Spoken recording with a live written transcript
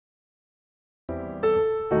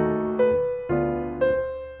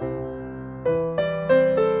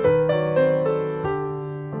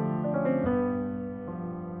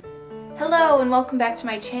Hello and welcome back to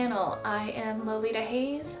my channel. I am Lolita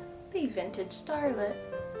Hayes, the Vintage Starlet.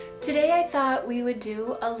 Today I thought we would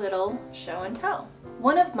do a little show and tell.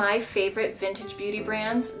 One of my favorite vintage beauty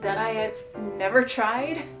brands that I have never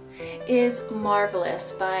tried is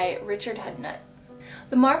Marvelous by Richard Hudnut.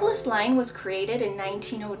 The Marvelous line was created in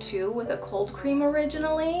 1902 with a cold cream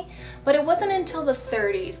originally, but it wasn't until the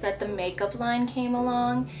 30s that the makeup line came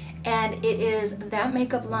along, and it is that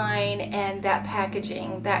makeup line and that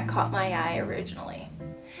packaging that caught my eye originally.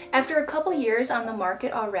 After a couple years on the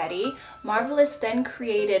market already, Marvelous then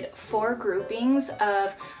created 4 groupings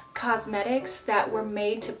of cosmetics that were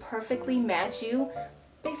made to perfectly match you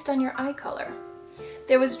based on your eye color.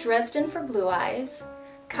 There was Dresden for blue eyes,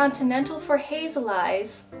 Continental for hazel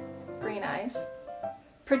eyes, green eyes,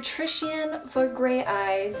 Patrician for gray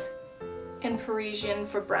eyes, and Parisian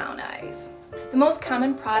for brown eyes. The most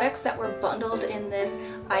common products that were bundled in this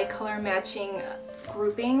eye color matching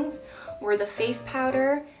groupings were the face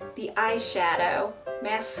powder, the eyeshadow,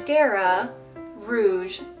 mascara,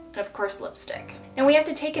 rouge, and of course lipstick. Now we have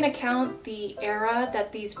to take into account the era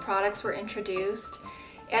that these products were introduced,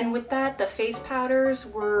 and with that the face powders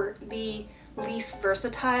were the least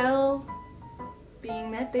versatile,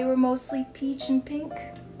 being that they were mostly peach and pink.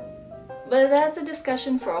 But that's a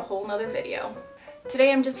discussion for a whole nother video.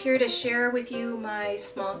 Today I'm just here to share with you my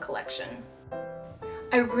small collection.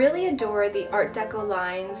 I really adore the Art Deco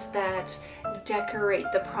lines that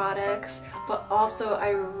decorate the products, but also I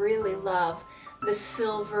really love the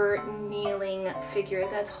silver kneeling figure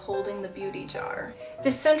that's holding the beauty jar.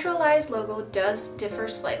 The centralized logo does differ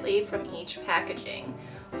slightly from each packaging.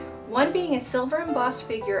 One being a silver embossed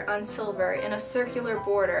figure on silver in a circular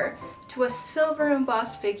border to a silver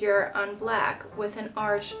embossed figure on black with an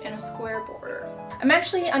arch and a square border. I'm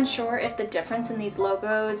actually unsure if the difference in these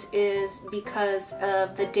logos is because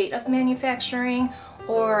of the date of manufacturing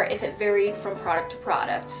or if it varied from product to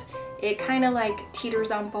product. It kind of like teeters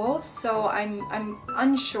on both, so I'm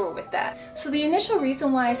unsure with that. So the initial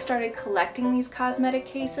reason why I started collecting these cosmetic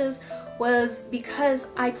cases was because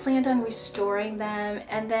I planned on restoring them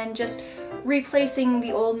and then just replacing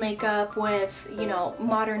the old makeup with, you know,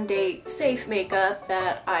 modern day safe makeup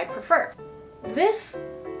that I prefer. This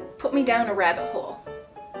put me down a rabbit hole.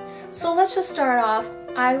 So let's just start off.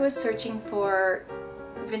 I was searching for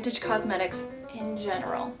vintage cosmetics in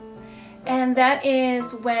general. And that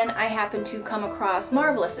is when I happened to come across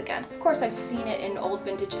Marvelous again. Of course, I've seen it in old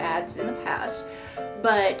vintage ads in the past,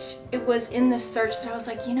 but it was in this search that I was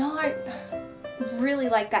like, you know, I really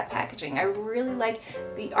like that packaging. I really like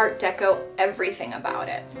the Art Deco, everything about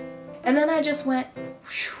it. And then I just went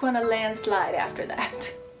on a landslide after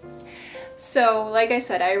that. So, like I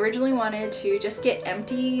said, I originally wanted to just get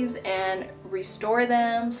empties and restore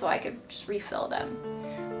them so I could just refill them.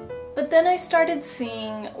 But then I started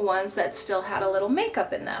seeing ones that still had a little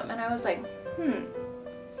makeup in them, and I was like,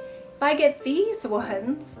 if I get these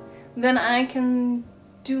ones, then I can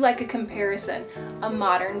do like a comparison, a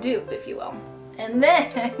modern dupe, if you will. And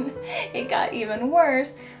then it got even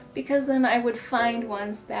worse because then I would find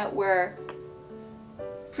ones that were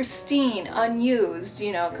pristine, unused,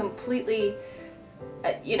 you know, completely,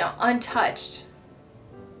 you know, untouched.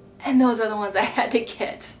 And those are the ones I had to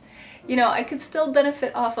get. You know, I could still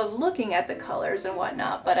benefit off of looking at the colors and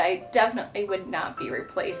whatnot, but I definitely would not be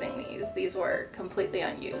replacing these. These were completely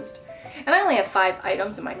unused. And I only have 5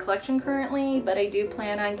 items in my collection currently, but I do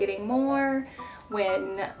plan on getting more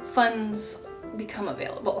when funds become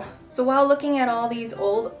available. So while looking at all these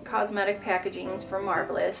old cosmetic packagings for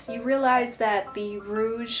Marvelous, you realize that the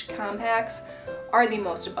Rouge compacts are the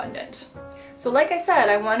most abundant. So like I said,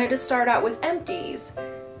 I wanted to start out with empties.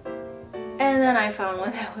 And then I found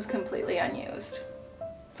one that was completely unused.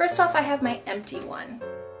 First off, I have my empty one.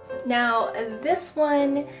 Now, this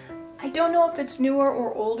one, I don't know if it's newer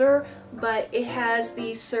or older, but it has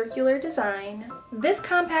the circular design. This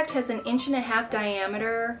compact has an 1.5 inch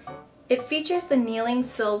diameter. It features the kneeling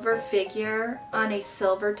silver figure on a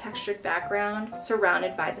silver textured background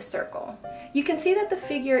surrounded by the circle. You can see that the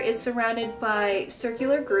figure is surrounded by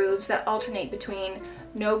circular grooves that alternate between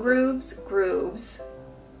no grooves, grooves,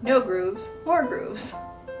 no grooves, more grooves.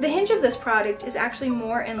 The hinge of this product is actually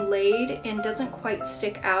more inlaid and doesn't quite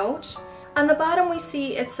stick out. On the bottom we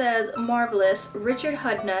see it says Marvelous, Richard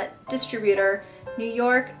Hudnut, distributor, New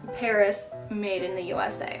York, Paris, made in the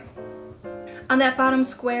USA. On that bottom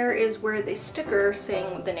square is where the sticker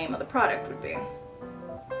saying what the name of the product would be.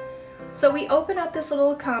 So we open up this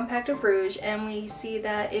little compact of Rouge and we see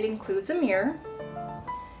that it includes a mirror.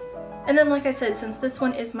 And then like I said, since this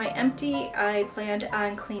one is my empty, I planned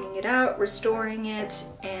on cleaning it out, restoring it,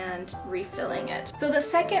 and refilling it. So the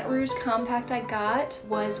second rouge compact I got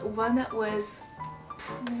was one that was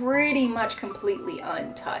pretty much completely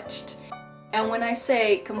untouched. And when I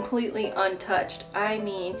say completely untouched, I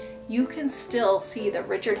mean you can still see the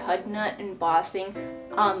Richard Hudnut embossing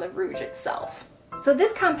on the rouge itself. So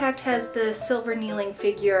this compact has the silver kneeling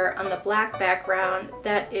figure on the black background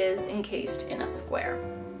that is encased in a square.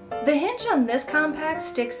 The hinge on this compact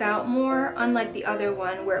sticks out more, unlike the other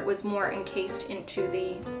one where it was more encased into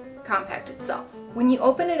the compact itself. When you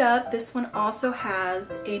open it up, this one also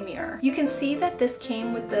has a mirror. You can see that this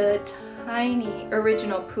came with the tiny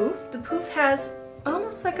original poof. The poof has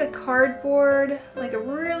almost like a cardboard, like a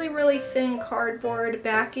really thin cardboard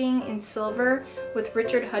backing in silver with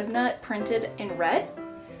Richard Hudnut printed in red.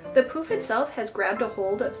 The poof itself has grabbed a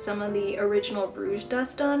hold of some of the original rouge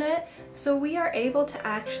dust on it, so we are able to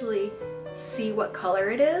actually see what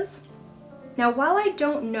color it is. Now, while I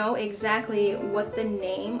don't know exactly what the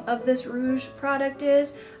name of this rouge product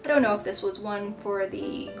is, I don't know if this was one for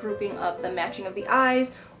the grouping of the matching of the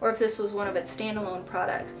eyes or if this was one of its standalone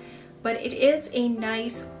products, but it is a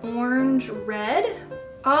nice orange red,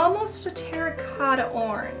 almost a terracotta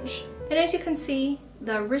orange. And as you can see,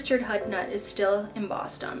 the Richard Hudnut is still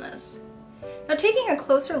embossed on this. Now, taking a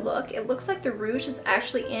closer look, it looks like the rouge is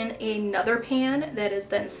actually in another pan that is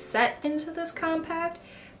then set into this compact,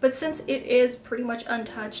 but since it is pretty much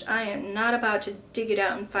untouched, I am not about to dig it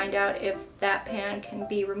out and find out if that pan can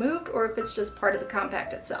be removed or if it's just part of the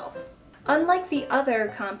compact itself. Unlike the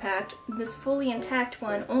other compact, this fully intact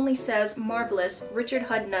one only says Marvelous Richard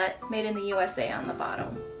Hudnut made in the USA on the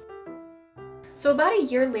bottom. So about a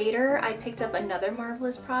year later, I picked up another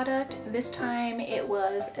Marvelous product. This time it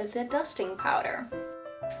was the dusting powder.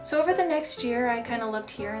 So over the next year, I kind of looked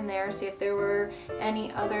here and there, see if there were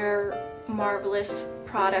any other Marvelous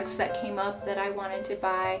products that came up that I wanted to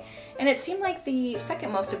buy, and it seemed like the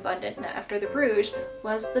second most abundant after the rouge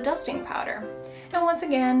was the dusting powder. Now once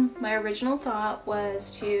again, my original thought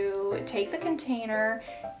was to take the container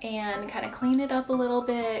and kind of clean it up a little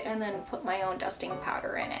bit and then put my own dusting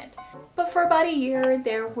powder in it. But for about a year,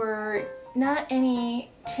 there were not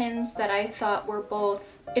any tins that I thought were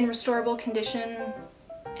both in restorable condition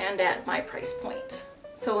and at my price point.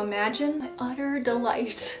 So imagine my utter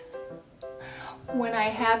delight when I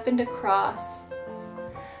happened across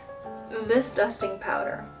this dusting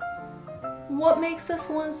powder. What makes this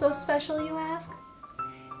one so special, you ask?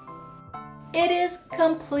 It is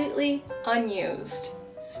completely unused,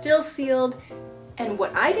 still sealed, and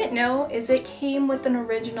what I didn't know is it came with an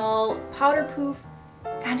original powder poof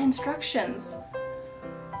and instructions.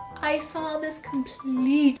 I saw this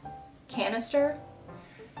complete canister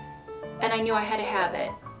and I knew I had to have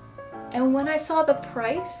it. And when I saw the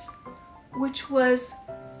price, which was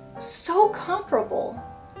so comparable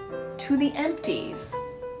to the empties,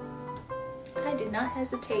 I did not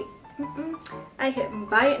hesitate. I hit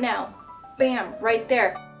buy it now. Bam, right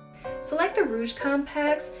there. So like the rouge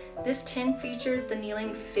compacts, this tin features the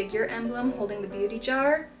kneeling figure emblem holding the beauty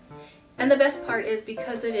jar. And the best part is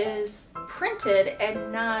because it is printed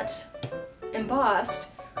and not embossed,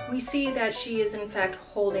 we see that she is in fact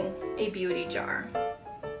holding a beauty jar.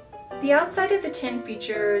 The outside of the tin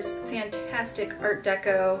features fantastic Art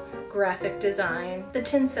Deco graphic design. The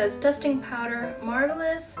tin says Dusting Powder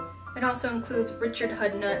Marvelous. It also includes Richard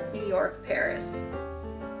Hudnut, New York, Paris.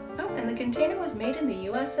 Oh, and the container was made in the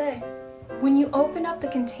USA. When you open up the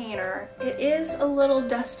container, it is a little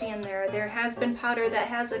dusty in there. There has been powder that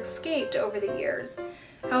has escaped over the years.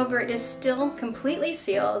 However, it is still completely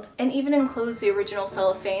sealed and even includes the original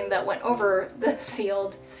cellophane that went over the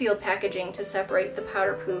sealed packaging to separate the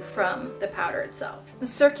powder poof from the powder itself. The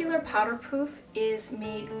circular powder poof is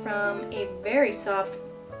made from a very soft,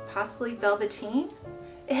 possibly velveteen.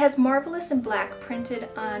 It has Marvelous in black printed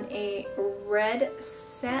on a red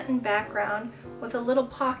satin background with a little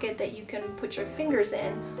pocket that you can put your fingers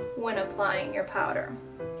in when applying your powder.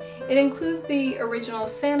 It includes the original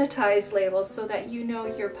sanitized label so that you know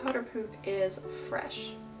your powder poof is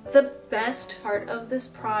fresh. The best part of this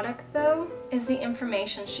product, though, is the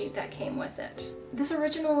information sheet that came with it. This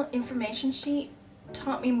original information sheet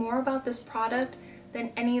taught me more about this product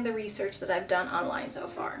than any of the research that I've done online so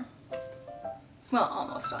far. Well,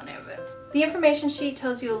 almost on any of it. The information sheet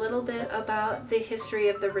tells you a little bit about the history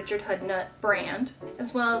of the Richard Hudnut brand,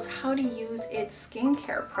 as well as how to use its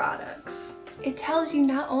skincare products. It tells you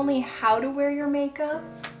not only how to wear your makeup,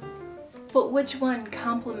 but which one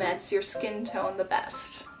complements your skin tone the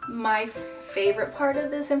best. My favorite part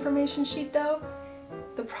of this information sheet, though,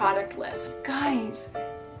 the product list. Guys,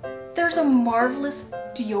 there's a Marvelous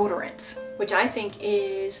deodorant, which I think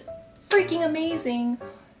is freaking amazing,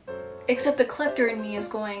 except the collector in me is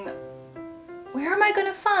going, where am I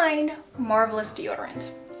gonna find Marvelous deodorant?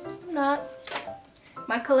 I'm not.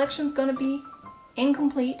 My collection's gonna be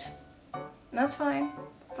incomplete. And that's fine.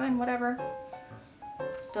 Fine, whatever.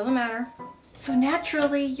 Doesn't matter. So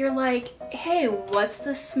naturally you're like, hey, what's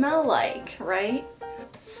the smell like, right?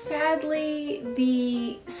 Sadly,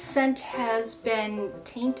 the scent has been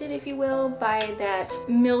tainted, if you will, by that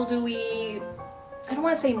mildewy, I don't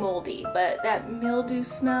want to say moldy, but that mildew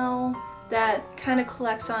smell that kind of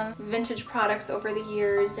collects on vintage products over the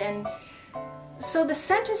years. And so the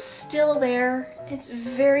scent is still there. It's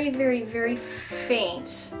very, very, very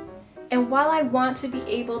faint. And while I want to be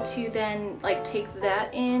able to then like take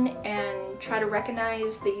that in and try to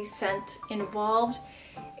recognize the scent involved,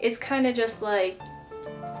 it's kind of just like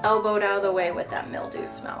elbowed out of the way with that mildew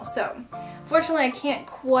smell. So fortunately I can't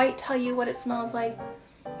quite tell you what it smells like,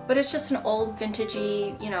 but it's just an old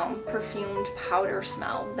vintagey, you know, perfumed powder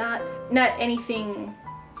smell. Not anything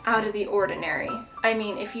out of the ordinary. I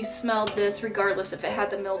mean, if you smelled this, regardless if it had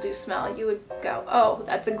the mildew smell, you would go, oh,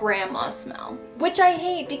 that's a grandma smell. Which I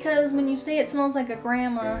hate, because when you say it smells like a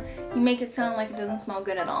grandma, you make it sound like it doesn't smell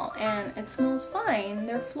good at all. And it smells fine.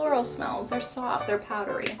 They're floral smells, they're soft, they're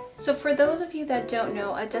powdery. So for those of you that don't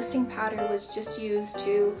know, a dusting powder was just used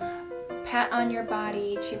to pat on your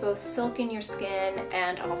body to both silken your skin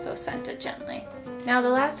and also scent it gently. Now, the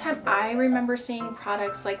last time I remember seeing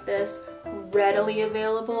products like this readily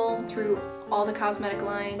available through all the cosmetic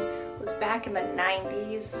lines was back in the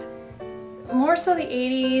 90s. More so the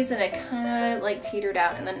 80s, and it kind of like teetered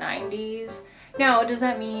out in the 90s. Now, does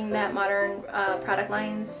that mean that modern product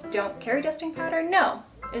lines don't carry dusting powder? No,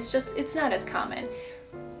 it's just, it's not as common.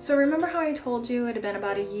 So remember how I told you it had been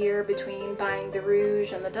about a year between buying the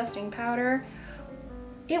rouge and the dusting powder?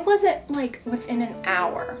 It wasn't like within an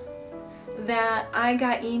hour that I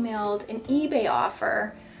got emailed an eBay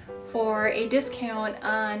offer for a discount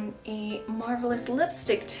on a Marvelous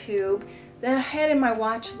lipstick tube that I had in my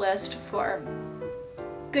watch list for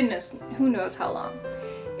goodness, who knows how long.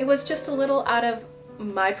 It was just a little out of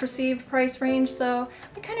my perceived price range, so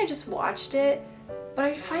I kind of just watched it. But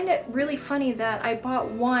I find it really funny that I bought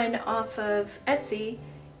one off of Etsy,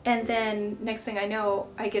 and then next thing I know,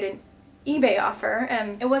 I get an eBay offer,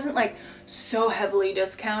 and it wasn't like so heavily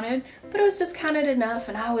discounted, but it was discounted enough,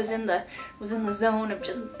 and I was in the zone of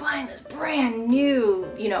just buying this brand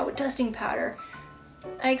new, you know, dusting powder.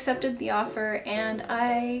 I accepted the offer and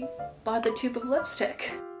I bought the tube of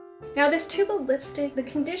lipstick. Now this tube of lipstick, the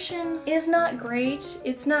condition is not great.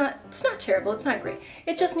 It's not terrible, it's not great.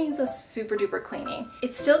 It just needs a super duper cleaning.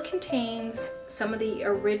 It still contains some of the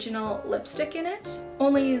original lipstick in it,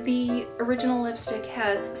 only the original lipstick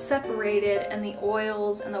has separated and the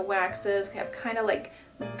oils and the waxes have kind of like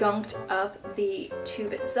gunked up the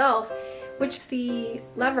tube itself, which is the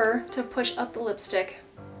lever to push up the lipstick.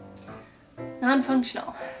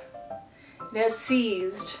 Non-functional. It has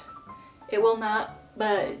seized. It will not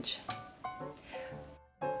budge.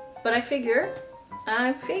 But I figure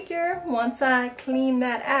once I clean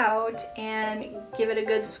that out and give it a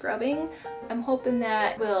good scrubbing, I'm hoping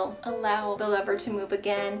that will allow the lever to move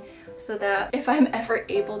again, so that if I'm ever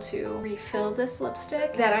able to refill this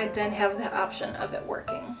lipstick, that I then have the option of it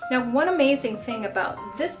working. Now, one amazing thing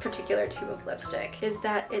about this particular tube of lipstick is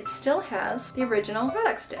that it still has the original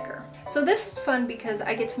product sticker. So this is fun because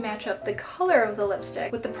I get to match up the color of the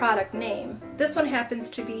lipstick with the product name. This one happens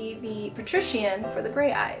to be the Patrician for the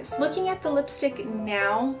gray eyes. Looking at the lipstick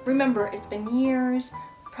now, remember, it's been years,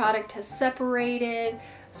 the product has separated,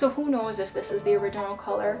 so who knows if this is the original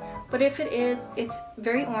color, but if it is, it's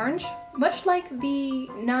very orange, much like the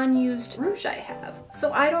non-used rouge I have.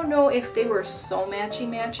 So I don't know if they were so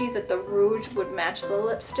matchy-matchy that the rouge would match the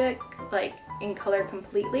lipstick, like in color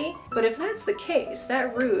completely, but if that's the case,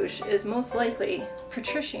 that rouge is most likely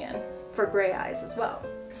Patrician for gray eyes as well.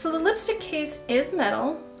 So the lipstick case is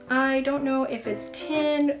metal. I don't know if it's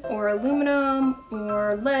tin or aluminum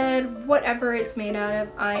or lead, whatever it's made out of,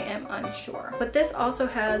 I am unsure. But this also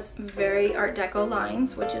has very Art Deco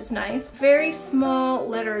lines, which is nice. Very small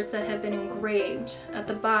letters that have been engraved at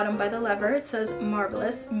the bottom by the lever. It says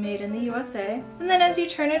Marvelous, made in the USA. And then as you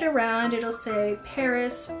turn it around, it'll say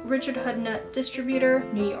Paris, Richard Hudnut, distributor,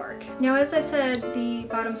 New York. Now, as I said, the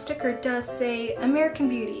bottom sticker does say American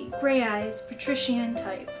Beauty, gray eyes, Patrician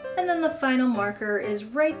type. And then the final marker is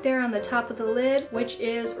right there on the top of the lid, which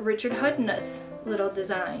is Richard Hudnut's little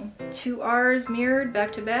design. Two R's mirrored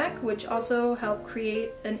back to back, which also help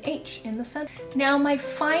create an H in the center. Now my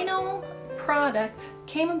final product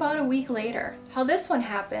came about a week later. How this one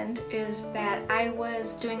happened is that I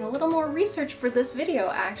was doing a little more research for this video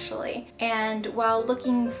actually, and while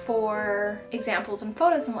looking for examples and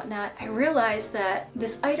photos and whatnot, I realized that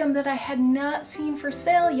this item that I had not seen for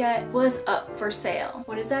sale yet was up for sale.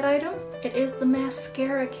 What is that item? It is the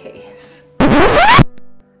mascara case.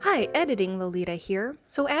 Hi, Editing Lolita here.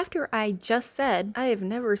 So after I just said I have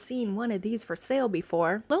never seen one of these for sale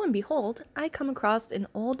before, lo and behold, I come across an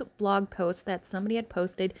old blog post that somebody had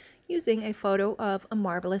posted using a photo of a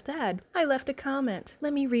Marvelous ad. I left a comment.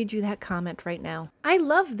 Let me read you that comment right now. I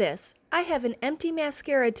love this. I have an empty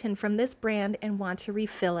mascara tin from this brand and want to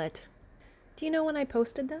refill it. Do you know when I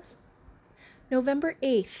posted this? November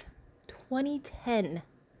 8th, 2010.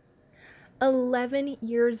 11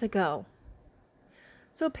 years ago.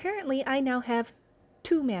 So apparently I now have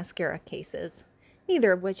 2 mascara cases,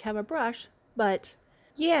 neither of which have a brush, but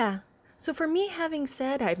yeah. So for me having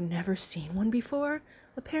said I've never seen one before,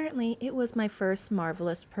 apparently it was my first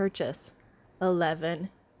Marvelous purchase 11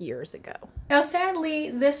 years ago. Now sadly,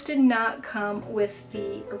 this did not come with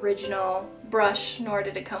the original brush, nor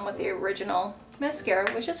did it come with the original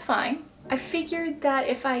mascara, which is fine. I figured that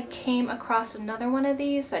if I came across another one of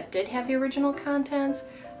these that did have the original contents,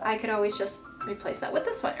 I could always just replace that with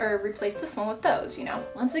this one, or replace this one with those, you know.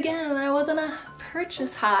 Once again, I was on a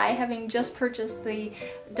purchase high, having just purchased the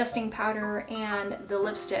dusting powder and the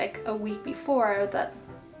lipstick a week before. That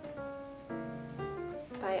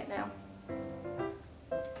buy it now.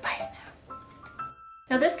 Buy it now.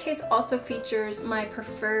 Now this case also features my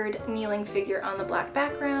preferred kneeling figure on the black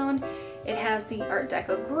background. It has the Art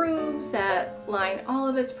Deco grooves that line all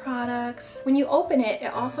of its products. When you open it,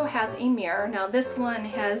 it also has a mirror. Now this one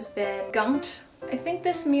has been gunked. I think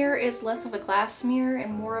this mirror is less of a glass mirror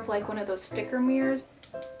and more of like one of those sticker mirrors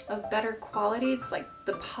of better quality. It's like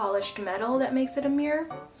the polished metal that makes it a mirror.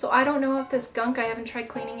 So I don't know if this gunk, I haven't tried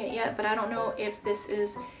cleaning it yet, but I don't know if this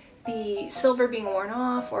is the silver being worn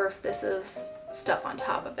off or if this is stuff on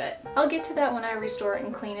top of it. I'll get to that when I restore it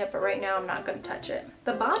and clean it, but right now I'm not going to touch it.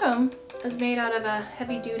 The bottom is made out of a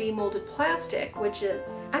heavy-duty molded plastic, which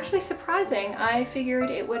is actually surprising. I figured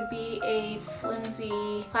it would be a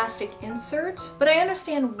flimsy plastic insert, but I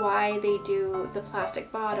understand why they do the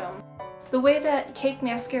plastic bottom. The way that cake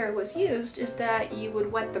mascara was used is that you would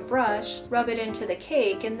wet the brush, rub it into the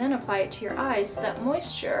cake, and then apply it to your eyes, so that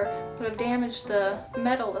moisture would have damaged the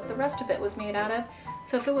metal that the rest of it was made out of.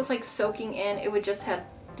 So if it was like soaking in, it would just have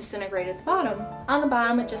disintegrated the bottom. On the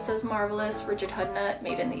bottom it just says Marvelous, Richard Hudnut,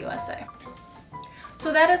 made in the USA.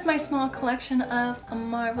 So that is my small collection of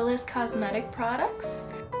Marvelous cosmetic products.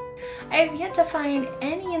 I have yet to find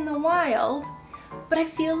any in the wild, but I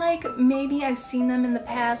feel like maybe I've seen them in the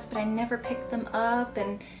past, but I never picked them up,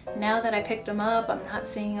 and now that I picked them up, I'm not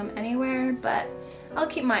seeing them anywhere, but I'll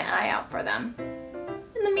keep my eye out for them.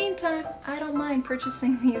 In the meantime, I don't mind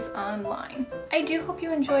purchasing these online. I do hope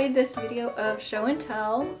you enjoyed this video of show and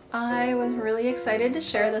tell. I was really excited to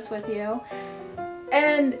share this with you.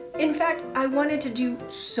 And in fact, I wanted to do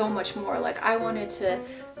so much more. Like, I wanted to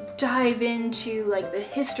dive into like the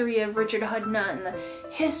history of Richard Hudnut and the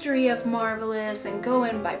history of Marvelous and go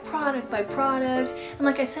in by product. And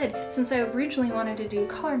like I said, since I originally wanted to do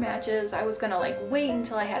color matches, I was gonna like wait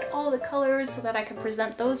until I had all the colors so that I could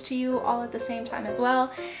present those to you all at the same time as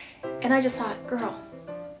well. And I just thought, girl,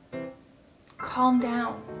 calm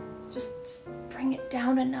down. Just bring it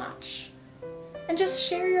down a notch. And just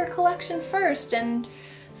share your collection first and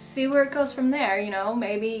see where it goes from there. You know,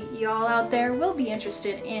 maybe y'all out there will be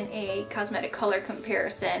interested in a cosmetic color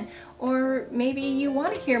comparison, or maybe you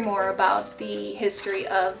want to hear more about the history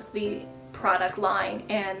of the product line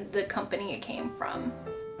and the company it came from.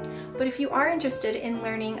 But if you are interested in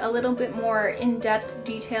learning a little bit more in-depth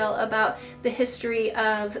detail about the history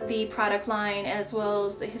of the product line as well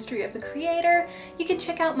as the history of the creator, you can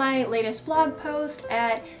check out my latest blog post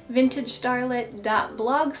at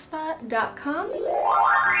vintagestarlet.blogspot.com.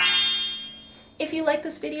 If you like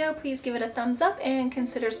this video, please give it a thumbs up and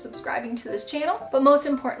consider subscribing to this channel. But most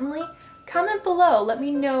importantly, comment below. Let me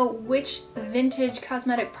know which vintage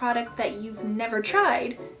cosmetic product that you've never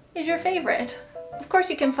tried is your favorite. Of course,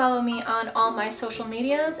 you can follow me on all my social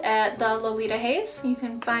medias at the Lolita Hayes. You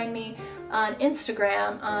can find me on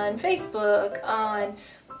Instagram, on Facebook, on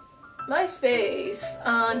MySpace,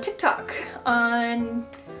 on TikTok, on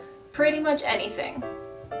pretty much anything.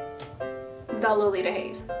 The Lolita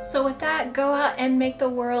Hayes. So with that, go out and make the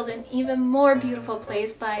world an even more beautiful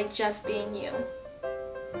place by just being you.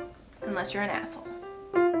 Unless you're an asshole.